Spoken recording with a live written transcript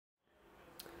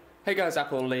Hey guys,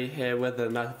 Apple Lee here with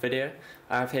another video.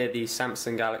 I have here the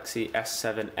Samsung Galaxy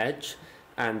S7 Edge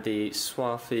and the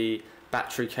Savfy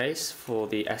battery case for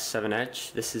the S7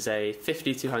 Edge. This is a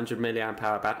 5200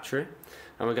 mAh battery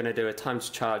and we're going to do a time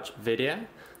to charge video.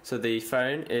 So the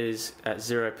phone is at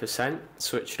 0%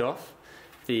 switched off.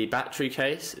 The battery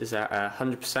case is at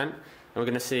 100% and we're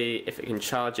going to see if it can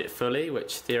charge it fully,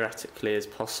 which theoretically is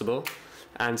possible,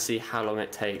 and see how long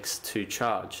it takes to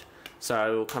charge. So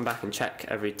I will come back and check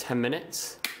every 10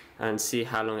 minutes and see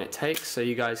how long it takes, so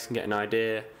you guys can get an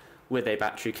idea with a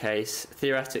battery case.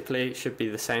 Theoretically it should be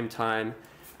the same time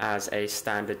as a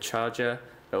standard charger,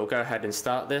 but we'll go ahead and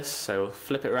start this. So we'll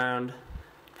flip it around,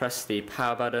 press the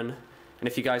power button, and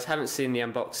if you guys haven't seen the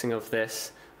unboxing of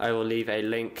this, I will leave a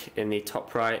link in the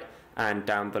top right and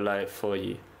down below for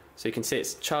you. So you can see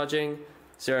it's charging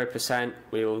 0%.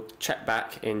 We will check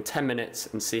back in 10 minutes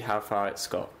and see how far it's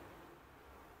got.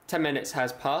 10 minutes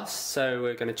has passed, so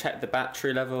we're going to check the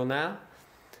battery level now,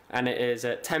 and it is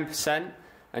at 10%,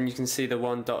 and you can see the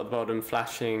one dot at the bottom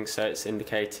flashing, so it's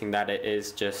indicating that it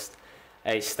is just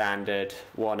a standard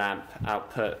 1 amp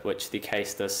output, which the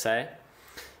case does say.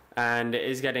 And it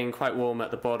is getting quite warm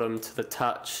at the bottom to the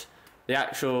touch. The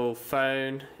actual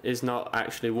phone is not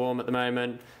actually warm at the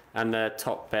moment, and the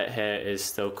top bit here is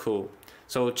still cool.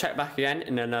 So we'll check back again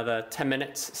in another 10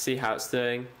 minutes, see how it's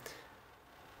doing.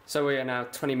 So we are now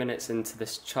 20 minutes into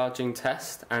this charging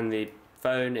test and the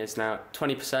phone is now at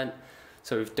 20%,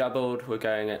 so we've doubled. We're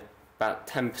going at about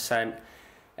 10%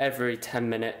 every 10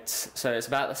 minutes, so it's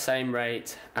about the same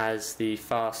rate as the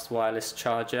fast wireless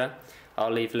charger.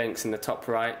 I'll leave links in the top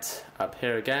right, up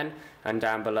here again, and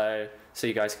down below, so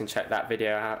you guys can check that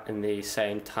video out in the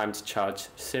same time to charge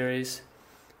series.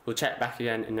 We'll check back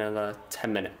again in another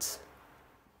 10 minutes.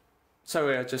 So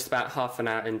we are just about half an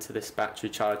hour into this battery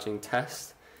charging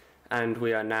test, and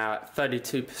we are now at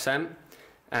 32%,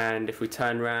 and if we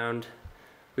turn around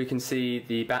we can see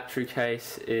the battery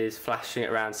case is flashing at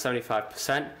around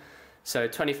 75%, so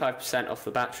 25% off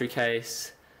the battery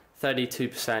case,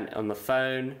 32% on the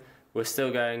phone. We're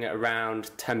still going at around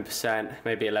 10%,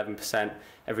 maybe 11%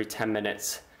 every 10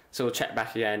 minutes, so we'll check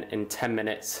back again in 10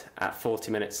 minutes at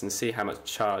 40 minutes and see how much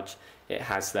charge it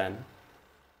has then.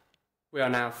 We are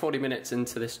now 40 minutes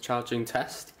into this charging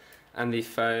test and the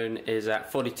phone is at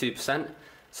 42%,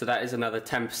 so that is another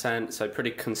 10%, so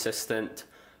pretty consistent.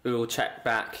 We will check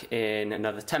back in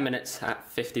another 10 minutes at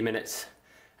 50 minutes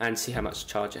and see how much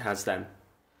charge it has then.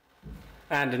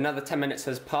 And another 10 minutes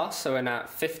has passed, so we're now at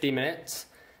 50 minutes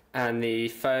and the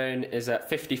phone is at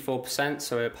 54%,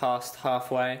 so we're past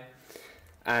halfway,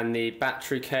 and the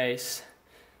battery case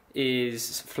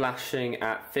is flashing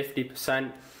at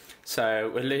 50%,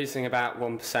 so we're losing about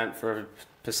 1% for every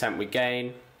percent we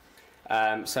gain.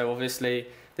 So obviously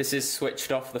this is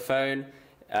switched off the phone,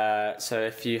 so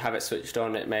if you have it switched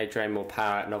on it may drain more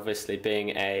power, and obviously being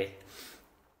a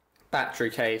battery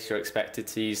case you're expected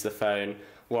to use the phone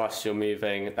whilst you're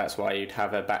moving. That's why you'd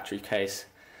have a battery case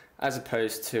as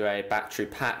opposed to a battery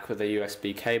pack with a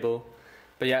USB cable.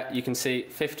 But yeah, you can see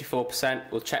 54%.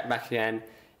 We'll check back again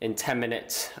in 10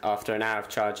 minutes after an hour of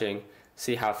charging,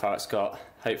 see how far it's got.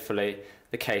 Hopefully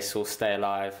the case will stay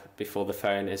alive before the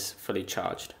phone is fully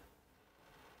charged.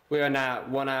 We are now at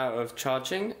 1 hour of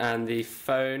charging and the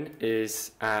phone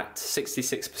is at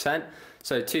 66%,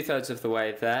 so 2/3 of the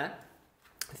way there.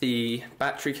 The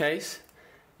battery case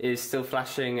is still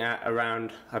flashing at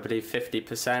around, I believe,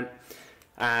 50%,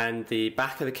 and the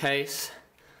back of the case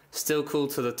still cool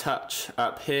to the touch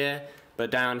up here, but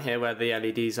down here where the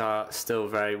LEDs are still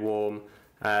very warm,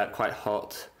 quite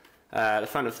hot. The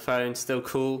front of the phone still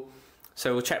cool,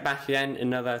 so we'll check back again in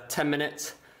another 10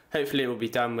 minutes. Hopefully it will be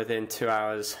done within 2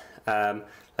 hours.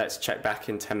 Let's check back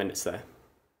in 10 minutes though.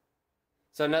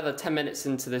 So another 10 minutes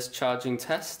into this charging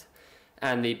test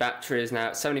and the battery is now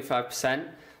at 75%,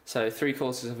 so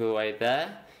 3/4 of the way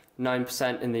there,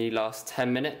 9% in the last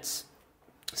 10 minutes.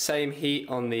 Same heat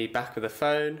on the back of the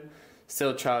phone,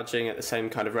 still charging at the same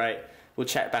kind of rate. We'll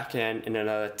check back in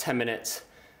another 10 minutes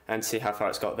and see how far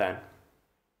it's got then.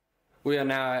 We are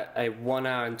now at a 1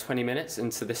 hour and 20 minutes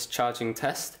into this charging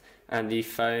test and the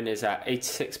phone is at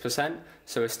 86%,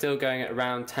 so we're still going at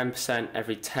around 10%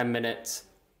 every 10 minutes.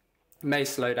 May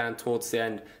slow down towards the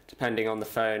end depending on the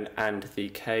phone and the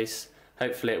case.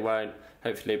 Hopefully it won't.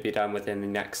 Hopefully it'll be done within the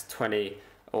next 20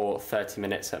 or 30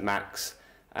 minutes at max,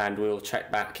 and we'll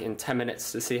check back in 10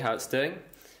 minutes to see how it's doing.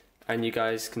 And you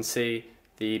guys can see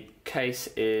the case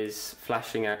is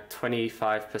flashing at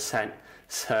 25%,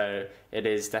 so it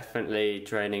is definitely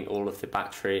draining all of the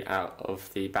battery out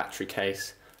of the battery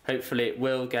case. Hopefully it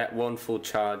will get one full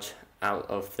charge out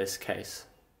of this case.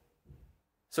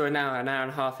 So we're now an hour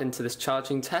and a half into this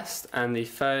charging test and the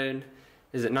phone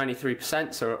is at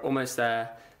 93%, so we're almost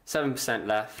there, 7%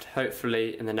 left.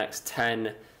 Hopefully in the next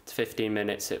 10 to 15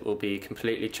 minutes it will be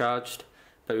completely charged,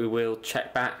 but we will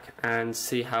check back and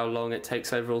see how long it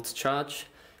takes overall to charge.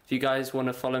 If you guys want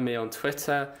to follow me on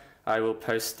Twitter, I will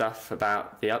post stuff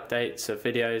about the updates of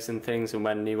videos and things and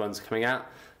when new ones are coming out,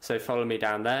 so follow me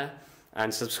down there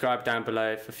and subscribe down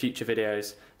below for future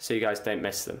videos so you guys don't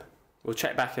miss them. We'll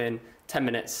check back in 10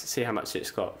 minutes, see how much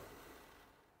it's got.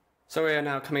 So we are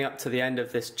now coming up to the end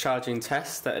of this charging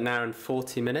test at an hour and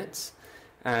 40 minutes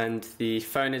and the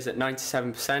phone is at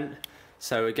 97%,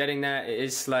 so we're getting there. It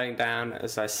is slowing down,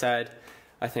 as I said.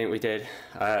 I think we did,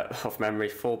 off memory,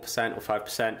 4% or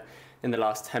 5% in the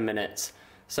last 10 minutes.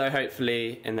 So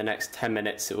hopefully in the next 10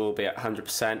 minutes it will be at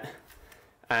 100%,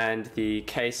 and the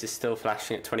case is still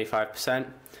flashing at 25%.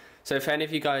 So if any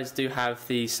of you guys do have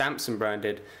the Samsung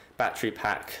branded battery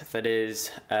pack that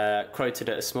is quoted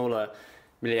at a smaller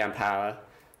milliamp hour,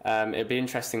 it'd be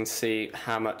interesting to see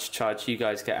how much charge you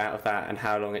guys get out of that and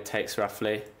how long it takes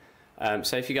roughly.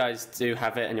 So if you guys do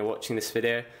have it and you're watching this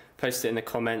video, post it in the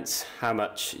comments how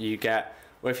much you get,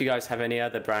 or if you guys have any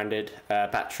other branded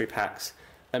battery packs,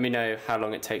 let me know how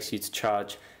long it takes you to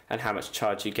charge and how much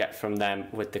charge you get from them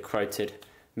with the quoted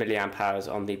milliamp hours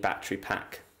on the battery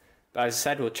pack. But as I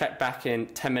said, we'll check back in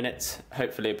 10 minutes,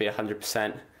 hopefully it'll be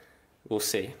 100%, we'll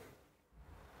see.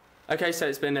 Okay, so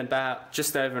it's been about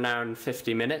just over an hour and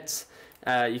 50 minutes.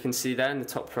 You can see there in the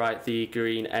top right the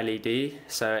green LED,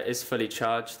 so it is fully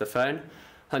charged, the phone,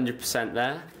 100%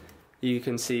 there. You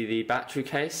can see the battery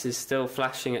case is still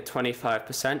flashing at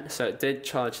 25%, so it did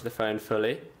charge the phone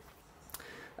fully.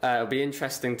 It'll be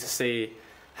interesting to see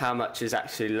how much is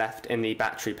actually left in the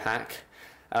battery pack.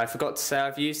 I forgot to say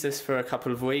I've used this for a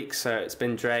couple of weeks, so it's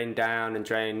been drained down and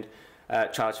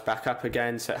charged back up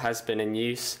again, so it has been in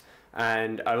use.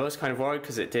 And I was kind of worried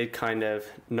because it did kind of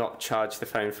not charge the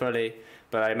phone fully,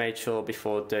 but I made sure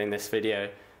before doing this video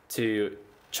to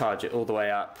charge it all the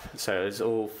way up, so it was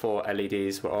all 4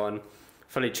 LEDs were on,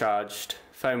 fully charged,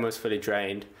 phone was fully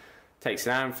drained. Takes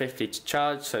an hour and 50 to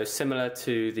charge, so similar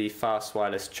to the fast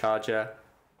wireless charger.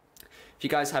 If you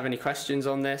guys have any questions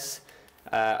on this,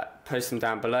 post them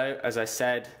down below. As I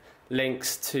said,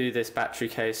 links to this battery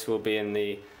case will be in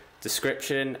the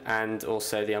description and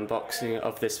also the unboxing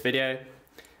of this video,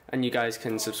 and you guys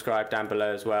can subscribe down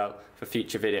below as well for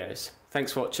future videos.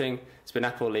 Thanks for watching. It's been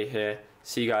Apple Lee here.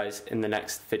 See you guys in the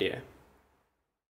next video.